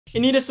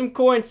In need of some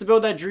coins to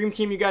build that dream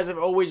team you guys have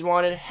always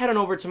wanted, head on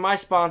over to my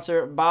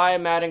sponsor, Buy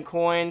Madden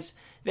Coins.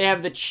 They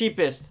have the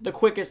cheapest, the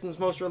quickest, and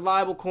most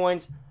reliable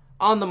coins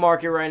on the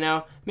market right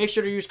now. Make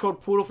sure to use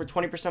code Poodle for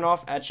 20%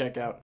 off at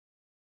checkout.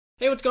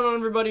 Hey, what's going on,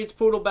 everybody? It's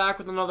Poodle back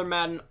with another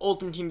Madden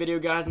Ultimate Team video,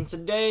 guys. And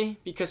today,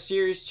 because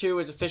Series 2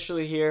 is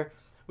officially here,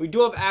 we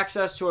do have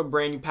access to a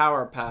brand new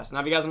Power Pass. Now,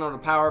 if you guys don't know what a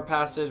Power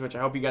Pass is, which I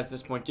hope you guys at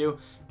this point do,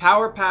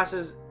 Power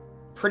Passes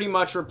pretty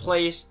much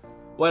replace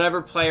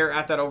whatever player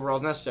at that overall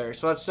is necessary.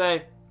 So let's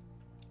say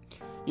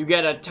you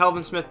get a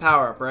Telvin Smith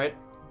power-up, right?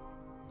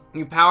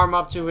 You power him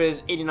up to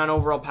his 89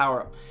 overall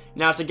power-up.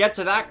 Now, to get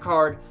to that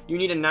card, you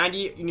need a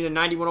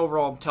 91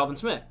 overall Telvin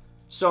Smith.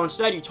 So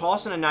instead, you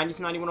toss in a 90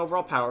 to 91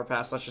 overall Power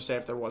Pass, let's just say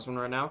if there was one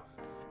right now,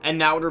 and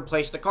that would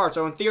replace the card.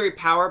 So in theory,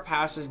 Power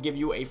Passes give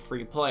you a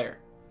free player,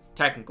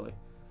 technically.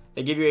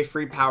 They give you a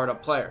free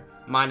powered-up player,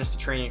 minus the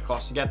training it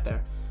costs to get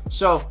there.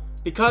 So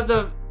because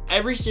of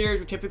every series,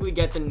 we typically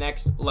get the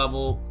next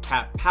level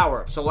cap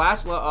power-up. So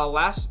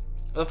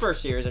the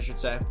first series, I should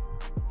say,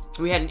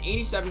 we had an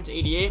 87 to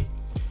 88,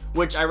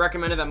 which I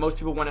recommended that most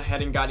people went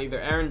ahead and got either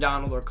Aaron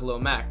Donald or Khalil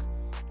Mack.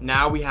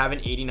 Now we have an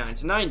 89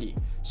 to 90.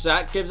 So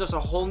that gives us a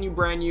whole new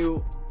brand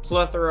new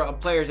plethora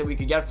of players that we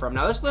could get from.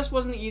 Now this list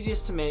wasn't the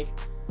easiest to make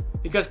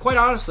because, quite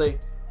honestly,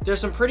 there's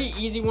some pretty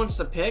easy ones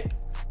to pick,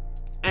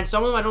 and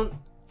some of them I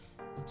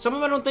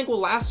don't think will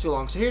last too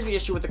long. So here's the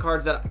issue with the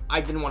cards that I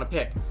didn't want to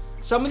pick.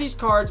 Some of these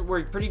cards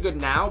were pretty good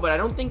now, but I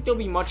don't think they'll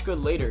be much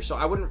good later. So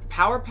I wouldn't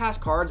Power Pass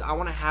cards. I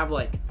want to have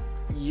like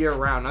year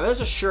round. Now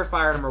there's a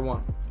surefire number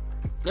one.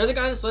 There's a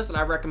guy on this list that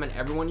I recommend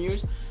everyone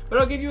use, but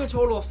I'll give you a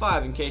total of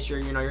 5 in case you're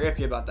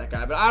iffy about that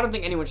guy. But I don't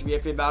think anyone should be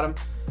iffy about him.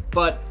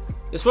 But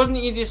this wasn't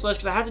the easiest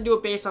list because I had to do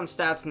it based on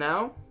stats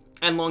now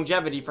and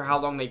longevity for how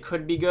long they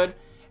could be good.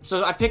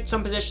 So I picked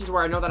some positions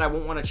where I know that I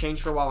won't want to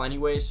change for a while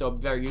anyways, so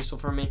very useful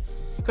for me.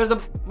 Because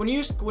when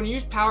you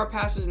use Power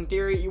Passes, in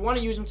theory, you want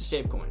to use them to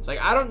save coins. Like,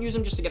 I don't use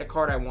them just to get a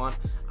card I want.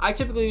 I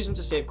typically use them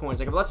to save coins.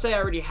 Like, if let's say I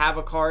already have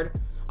a card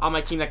on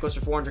my team that goes for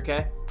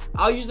 400k,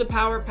 I'll use the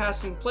Power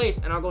Pass in place,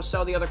 and I'll go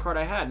sell the other card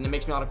I had, and it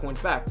makes me a lot of coins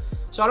back.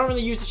 So I don't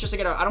really use this just to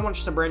get I don't want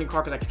just a brand new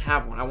card because I can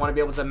have one. I want to be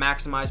able to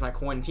maximize my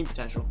coin and team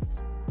potential.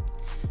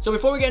 So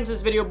before we get into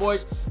this video,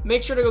 boys,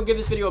 make sure to go give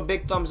this video a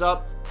big thumbs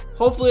up.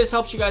 Hopefully this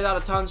helps you guys out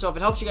a ton. So if it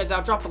helps you guys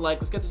out, drop a like.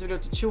 Let's get this video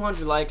to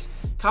 200 likes.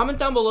 Comment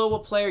down below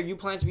what player you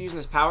plan to be using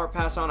this Power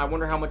Pass on. I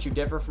wonder how much you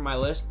differ from my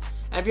list.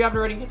 And if you haven't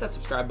already, hit that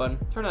subscribe button.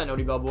 Turn on that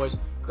noti bell, boys.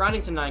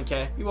 Grinding to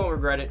 9k. You won't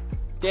regret it.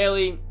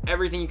 Daily,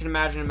 everything you can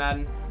imagine in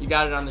Madden, you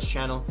got it on this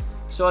channel.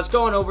 So let's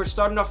go on over,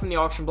 starting off from the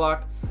auction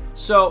block.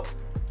 So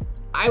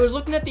I was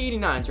looking at the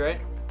 89s,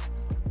 right?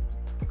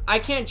 I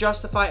can't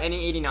justify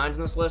any 89s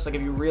in this list. Like,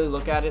 if you really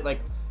look at it, like,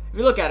 if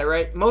you look at it,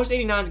 right, most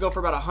 89s go for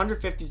about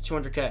 150 to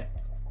 200k.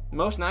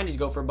 Most 90s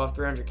go for above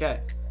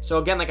 300k. So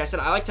again, like I said,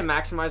 I like to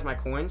maximize my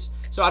coins.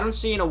 So I don't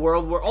see in a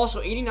world where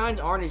also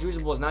 89s aren't as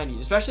usable as 90s,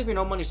 especially if you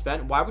know money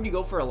spent. Why would you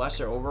go for a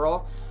lesser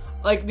overall?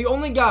 Like, the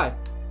only guy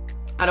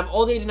out of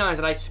all the 89s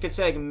that I could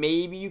say, like,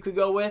 maybe you could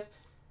go with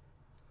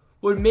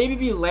would maybe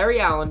be Larry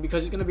Allen,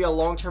 because he's going to be a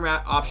long-term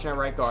option at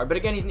right guard. But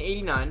again, he's an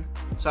 89,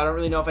 so I don't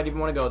really know if I'd even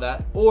want to go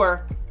that.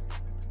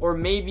 Or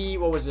maybe,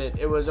 what was it?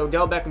 It was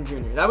Odell Beckham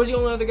Jr. That was the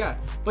only other guy.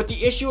 But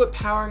the issue with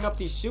powering up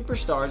these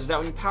superstars is that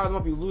when you power them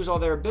up, you lose all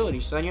their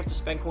abilities. So then you have to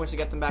spend coins to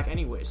get them back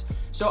anyways.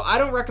 So I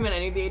don't recommend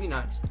any of the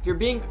 89s. If you're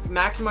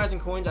maximizing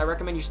coins, I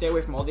recommend you stay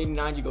away from all the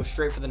 89s. You go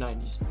straight for the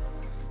 90s.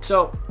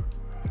 So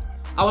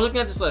I was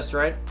looking at this list,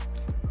 right?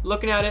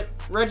 Looking at it,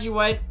 Reggie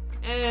White,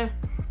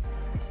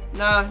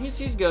 nah,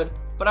 he's good.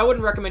 But I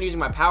wouldn't recommend using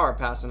my Power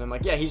Pass on him.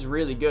 Like, yeah, he's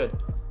really good.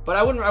 But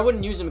I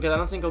wouldn't use him because I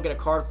don't think he'll get a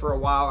card for a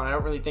while, and I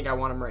don't really think I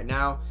want him right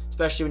now,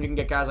 especially when you can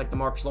get guys like the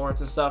Marcus Lawrence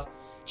and stuff.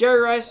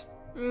 Jerry Rice,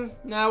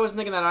 nah, I wasn't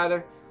thinking that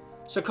either.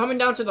 So coming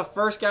down to the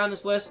first guy on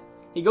this list,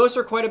 he goes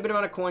for quite a bit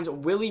amount of coins,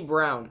 Willie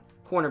Brown,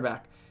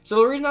 cornerback. So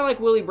the reason I like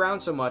Willie Brown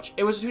so much,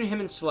 it was between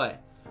him and Slay.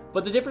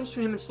 But the difference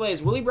between him and Slay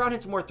is Willie Brown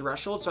hits more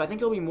threshold, so I think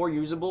he'll be more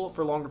usable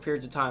for longer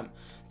periods of time.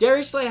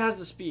 Darius Slay has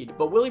the speed,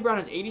 but Willie Brown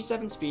has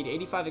 87 speed,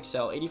 85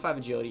 excel, 85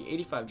 agility,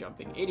 85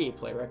 jumping, 88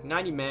 play rec,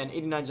 90 man,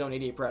 89 zone,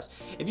 88 press.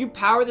 If you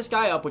power this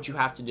guy up, which you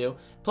have to do,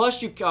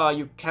 plus you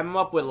chem him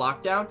up with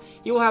lockdown,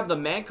 he will have the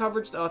man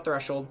coverage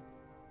threshold,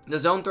 the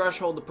zone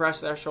threshold, the press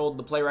threshold,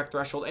 the play rec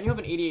threshold, and you have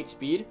an 88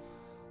 speed.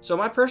 So in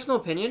my personal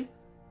opinion,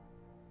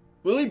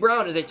 Willie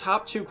Brown is a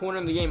top 2 corner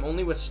in the game,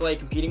 only with Slay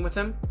competing with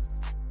him.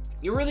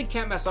 You really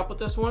can't mess up with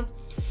this one.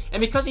 And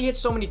because he hits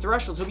so many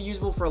thresholds, he'll be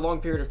usable for a long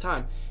period of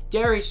time.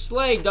 Darius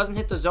Slay doesn't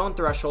hit the zone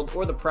threshold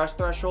or the press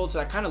threshold, so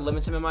that kind of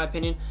limits him in my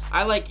opinion.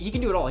 He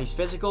can do it all. He's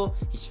physical,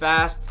 he's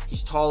fast,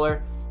 he's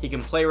taller, he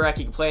can play rec,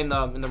 he can play in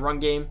the run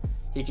game,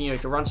 he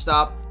can run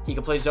stop, he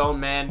can play zone,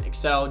 man,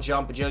 excel,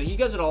 jump, agility. He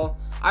does it all.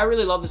 I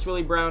really love this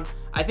Willie Brown.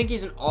 I think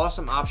he's an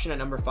awesome option at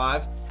number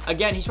 5.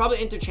 Again, he's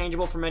probably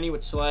interchangeable for many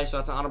with Slay, so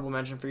that's an honorable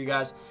mention for you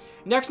guys.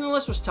 Next on the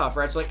list was tough,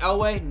 right? So like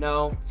Elway,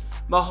 no.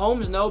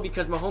 Mahomes, no,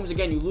 because Mahomes,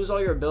 again, you lose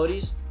all your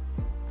abilities.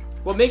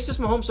 What makes this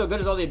Mahomes so good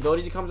is all the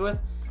abilities he comes with.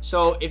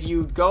 So if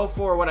you go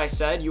for what I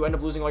said, you end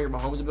up losing all your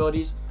Mahomes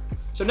abilities.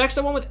 So next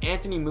I went with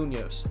Anthony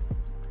Munoz.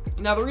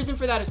 Now, the reason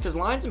for that is because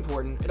line's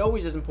important. It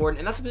always is important,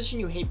 and that's a position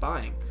you hate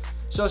buying.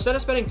 So instead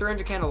of spending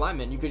 300K on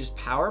alignment, you could just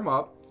power him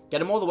up, get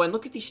him all the way, and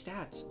look at these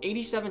stats.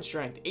 87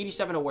 strength,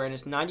 87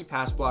 awareness, 90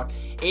 pass block,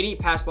 88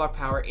 pass block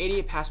power,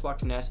 88 pass block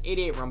finesse,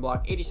 88 run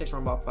block, 86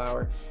 run block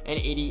power, and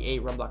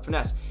 88 run block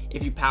finesse.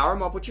 If you power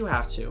him up, which you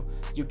have to,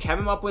 you chem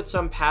him up with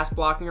some pass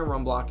blocking or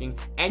run blocking,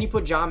 and you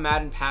put John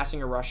Madden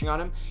passing or rushing on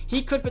him,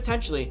 he could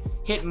potentially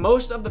hit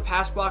most of the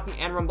pass blocking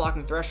and run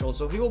blocking threshold.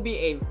 So he will be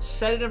a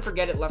set it and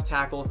forget it left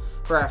tackle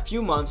for a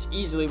few months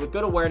easily with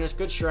good awareness,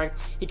 good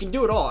strength. He can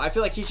do it all. I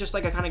feel like he's just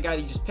like a kind of guy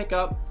that you just pick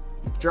up,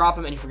 drop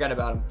him, and you forget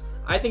about him.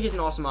 I think he's an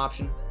awesome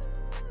option.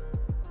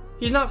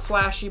 He's not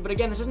flashy, but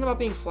again, this isn't about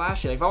being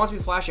flashy. Like, if I want to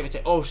be flashy, I could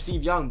say, oh,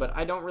 Steve Young, but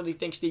I don't really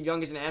think Steve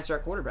Young is an answer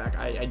at quarterback.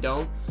 I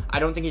don't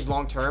think he's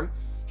long-term.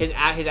 His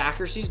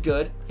accuracy's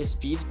good. His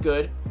speed's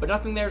good, but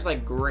nothing there's,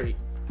 like, great.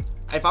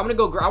 If I'm going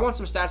to go, I want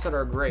some stats that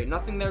are great.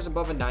 Nothing there's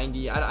above a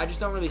 90. I just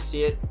don't really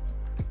see it,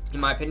 in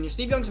my opinion.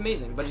 Steve Young's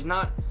amazing, but he's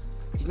not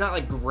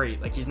like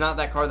great. Like, he's not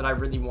that card that I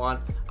really want.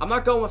 I'm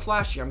not going with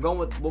flashy. I'm going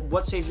with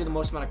what saves you the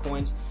most amount of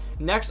coins.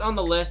 Next on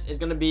the list is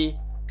going to be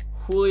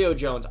Julio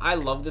Jones. I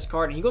love this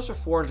card, and he goes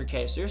for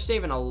 400K, so you're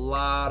saving a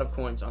lot of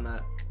coins on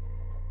that.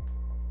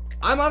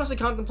 I'm honestly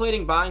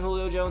contemplating buying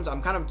Julio Jones.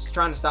 I'm kind of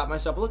trying to stop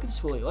myself, but look at this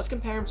Julio. Let's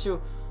compare him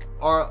to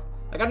our,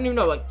 like, I don't even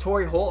know, like,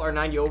 Torry Holt, our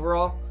 90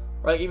 overall,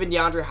 or like even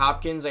DeAndre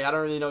Hopkins. Like, I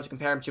don't really know what to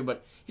compare him to,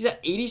 but he's at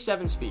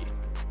 87 speed.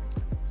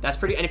 That's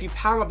pretty, and if you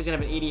power him up, he's going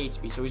to have an 88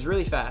 speed, so he's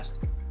really fast.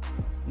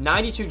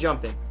 92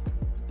 jumping.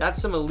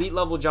 That's some elite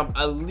level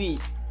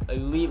elite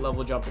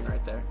level jumping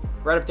right there.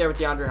 Right up there with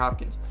DeAndre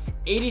Hopkins.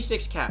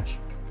 86 catch.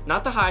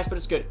 Not the highest, but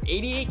it's good.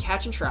 88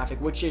 catch in traffic,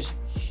 which is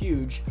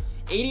huge.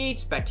 88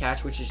 spec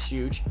catch, which is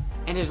huge.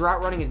 And his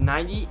route running is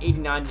 90,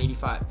 89, and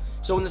 85.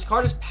 So when this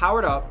card is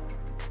powered up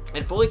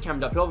and fully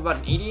chemmed up, he'll have about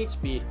an 88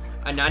 speed,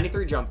 a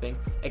 93 jumping,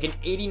 like an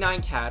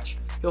 89 catch.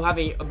 He'll have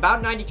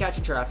about 90 catch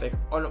in traffic.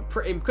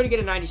 He could get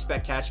a 90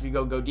 spec catch if you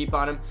go deep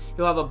on him.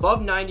 He'll have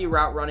above 90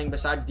 route running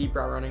besides deep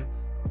route running.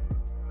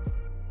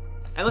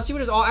 And let's see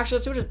what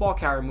his ball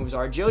carrier moves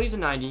are. Agility's a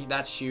 90.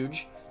 That's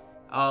huge.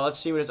 Let's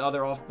see what his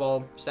other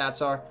off-ball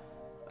stats are.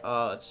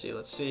 Let's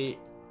see.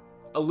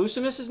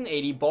 Elusiveness is an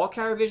 80. Ball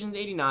carrier vision is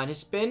 89. His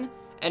spin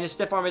and his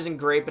stiff arm isn't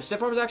great, but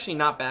stiff arm is actually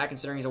not bad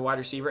considering he's a wide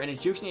receiver. And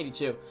his juke's an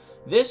 82.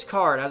 This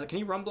card has a, can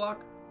he run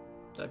block?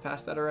 Did I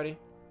pass that already?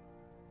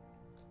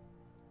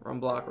 Run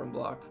block.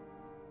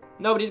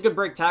 No, but he's a good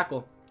break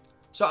tackle.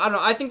 So, I don't know.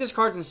 I think this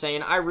card's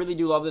insane. I really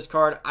do love this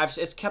card.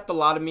 It's kept a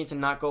lot of me to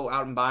not go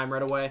out and buy him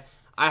right away.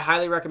 I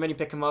highly recommend you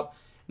pick him up.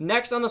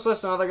 Next on this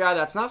list, another guy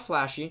that's not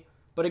flashy,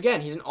 but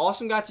again, he's an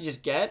awesome guy to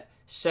just get,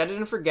 set it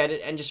and forget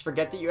it, and just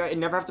forget that you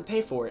never have to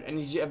pay for it. And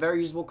he's a very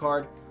usable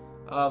card.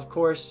 Of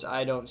course,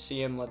 I don't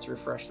see him. Let's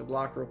refresh the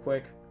block real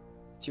quick.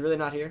 Is he really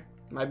not here?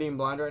 Am I being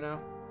blind right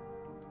now?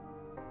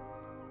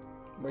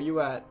 Where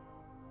you at?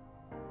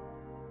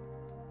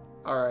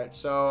 Alright,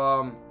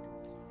 so,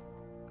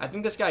 I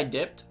think this guy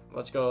dipped.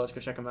 Let's go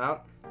check him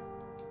out.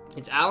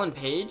 It's Alan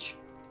Page,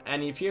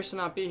 and he appears to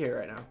not be here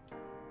right now.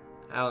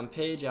 Alan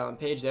Page,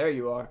 there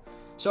you are.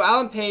 So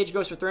Alan Page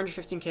goes for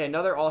 315K,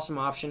 another awesome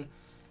option.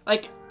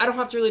 Like, I don't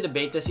have to really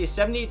debate this. He has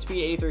 78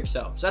 speed, 83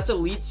 excel. So that's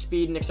elite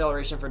speed and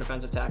acceleration for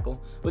defensive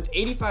tackle. With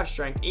 85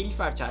 strength,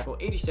 85 tackle,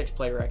 86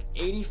 play rec,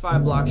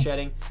 85 block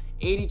shedding,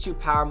 82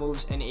 power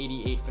moves, and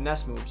 88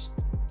 finesse moves.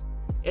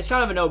 It's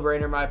kind of a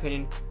no-brainer in my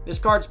opinion. This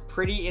card's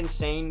pretty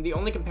insane. The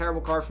only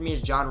comparable card for me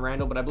is John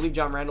Randall, but I believe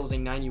John Randall is a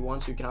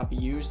 91, so he cannot be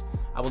used.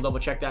 I will double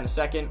check that in a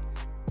second.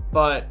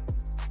 But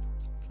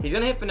he's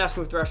going to hit finesse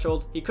move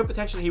threshold.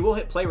 He will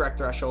hit play rec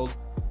threshold.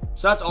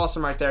 So that's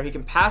awesome right there. He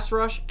can pass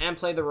rush and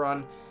play the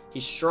run.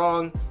 He's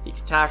strong. He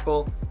can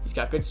tackle. He's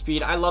got good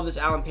speed. I love this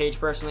Alan Page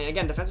personally. And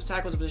again, defensive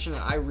tackle is a position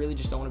that I really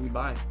just don't want to be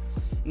buying.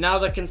 Now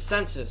the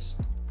consensus,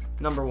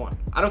 number one.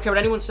 I don't care what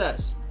anyone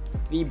says.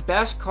 The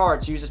best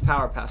card to use this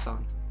power pass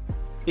on.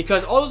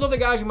 Because all those other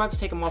guys, you might have to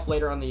take them off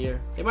later on the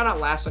year. They might not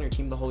last on your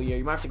team the whole year.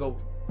 You might have to go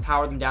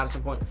power them down at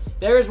some point.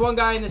 There is one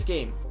guy in this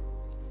game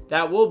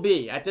that will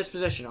be at this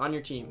position on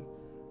your team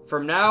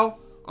from now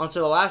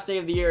until the last day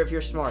of the year if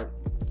you're smart.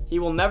 He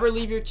will never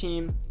leave your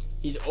team.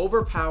 He's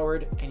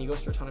overpowered, and he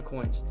goes for a ton of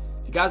coins.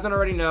 If you guys don't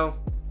already know,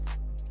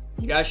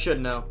 you guys should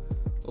know.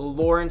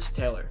 Lawrence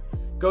Taylor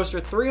goes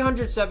for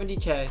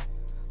 370K.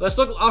 Let's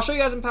look. I'll show you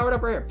guys him powered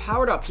up right here.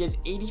 Powered up, he has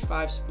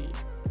 85 speed,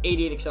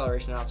 88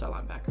 acceleration, and outside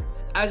linebacker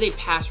as a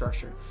pass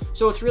rusher.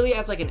 So it's really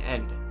as like an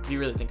end, if you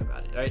really think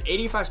about it. All right,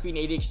 85 speed and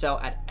 80 excel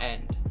at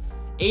end.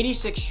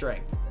 86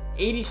 strength,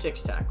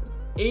 86 tackle,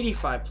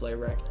 85 play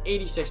rec,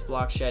 86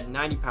 block shed,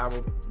 90 power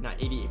move,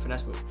 88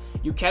 finesse move.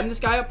 You chem this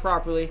guy up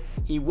properly,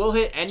 he will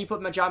hit, and you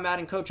put John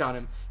Madden coach on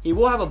him. He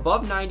will have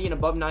above 90 and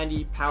above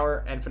 90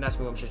 power and finesse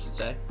moves, I should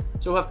say.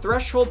 So he'll have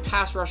threshold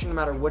pass rushing no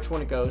matter which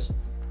one it goes.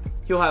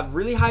 He'll have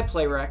really high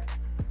play rec,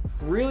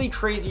 really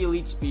crazy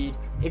elite speed.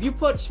 If you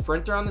put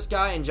sprinter on this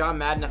guy and John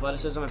Madden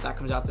athleticism, if that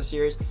comes out this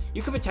series,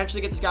 you could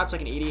potentially get this guy up to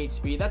like an 88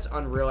 speed. That's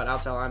unreal at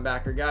outside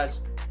linebacker,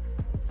 guys.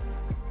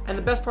 And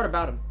the best part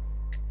about him,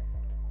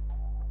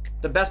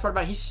 The best part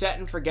about it, he's set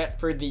and forget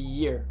for the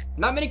year.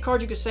 Not many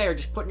cards you could say are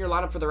just put in your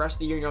lineup for the rest of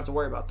the year. You don't have to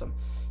worry about them.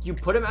 You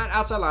put him at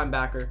outside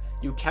linebacker,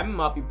 you chem him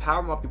up, you power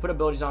him up, you put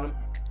abilities on him,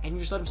 and you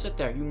just let him sit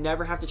there. You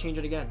never have to change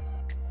it again.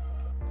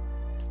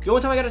 The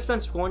only time I got to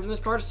spend coins on this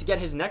card is to get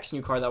his next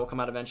new card that will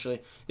come out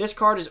eventually. This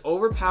card is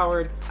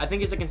overpowered. I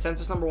think it's the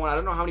consensus #1. I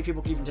don't know how many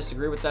people could even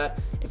disagree with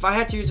that. If I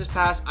had to use this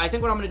pass, I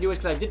think what I'm going to do is,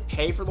 because I did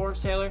pay for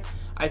Lawrence Taylor,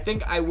 I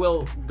think I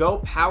will go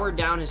power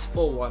down his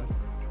full one.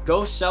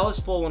 Go sell his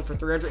full one for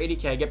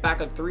 380k, get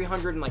back like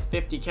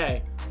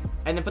 350k,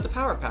 and then put the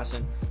power pass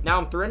in. Now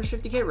I'm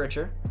 350k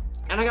richer,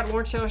 and I got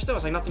Lawrence Taylor still.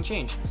 It's like nothing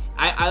changed.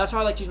 That's how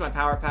I like to use my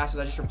power passes.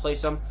 I just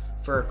replace them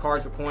for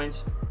cards with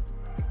coins.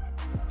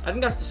 I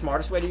think that's the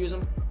smartest way to use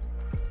them.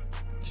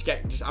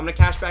 I'm gonna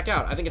cash back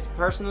out. I think it's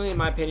personally, in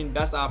my opinion,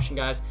 best option,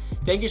 guys.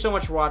 Thank you so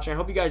much for watching. I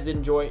hope you guys did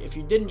enjoy. If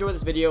you did enjoy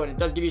this video, and it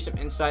does give you some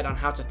insight on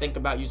how to think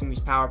about using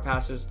these power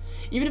passes,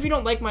 even if you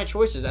don't like my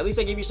choices, at least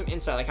I gave you some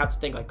insight, like how to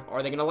think, like,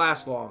 are they gonna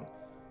last long?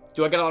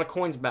 Do I get a lot of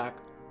coins back?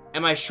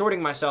 Am I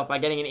shorting myself by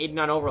getting an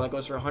 89 over that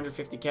goes for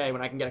 150k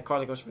when I can get a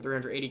card that goes for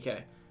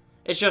 380k?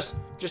 It's just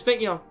think,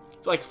 you know,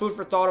 like food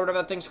for thought or whatever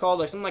that thing's called,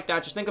 like something like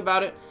that. Just think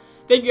about it.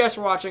 Thank you guys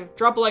for watching.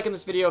 Drop a like in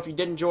this video if you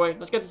did enjoy.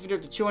 Let's get this video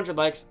to 200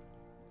 likes.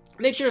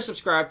 Make sure to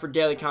subscribe for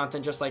daily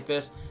content just like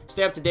this.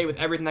 Stay up to date with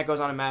everything that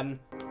goes on in Madden.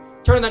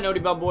 Turn on that noti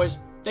bell, boys.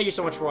 Thank you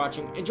so much for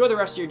watching. Enjoy the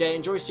rest of your day.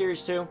 Enjoy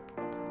Series 2.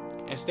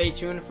 And stay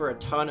tuned for a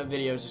ton of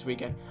videos this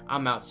weekend.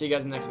 I'm out. See you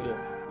guys in the next video.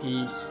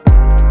 Peace.